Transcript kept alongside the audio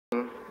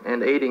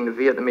and aiding the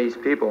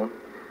Vietnamese people,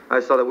 I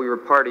saw that we were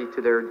party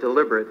to their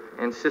deliberate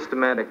and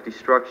systematic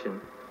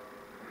destruction.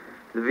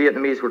 The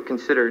Vietnamese were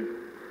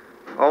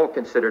all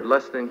considered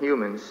less than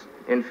humans,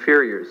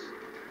 inferiors.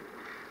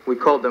 We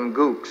called them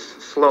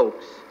gooks,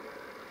 slopes.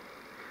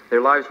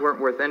 Their lives weren't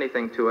worth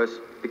anything to us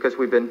because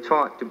we've been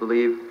taught to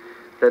believe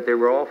that they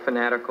were all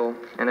fanatical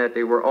and that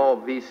they were all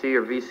VC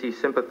or VC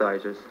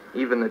sympathizers,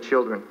 even the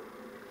children.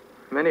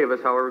 Many of us,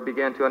 however,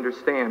 began to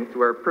understand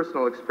through our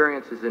personal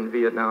experiences in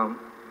Vietnam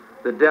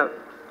the depth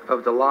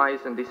of the lies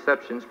and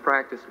deceptions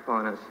practiced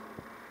upon us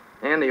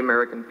and the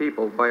American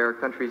people by our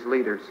country's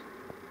leaders.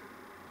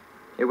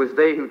 It was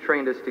they who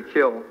trained us to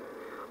kill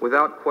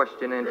without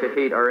question and to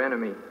hate our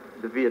enemy,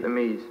 the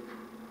Vietnamese.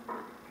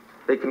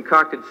 They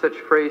concocted such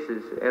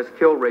phrases as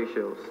kill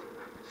ratios,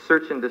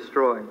 search and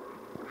destroy,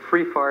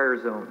 free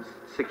fire zones,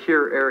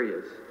 secure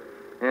areas,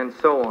 and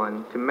so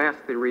on to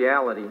mask the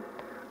reality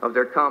of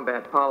their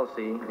combat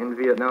policy in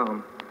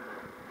Vietnam.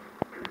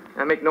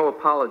 I make no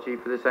apology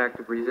for this act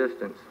of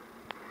resistance.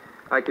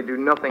 I could do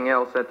nothing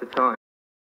else at the time.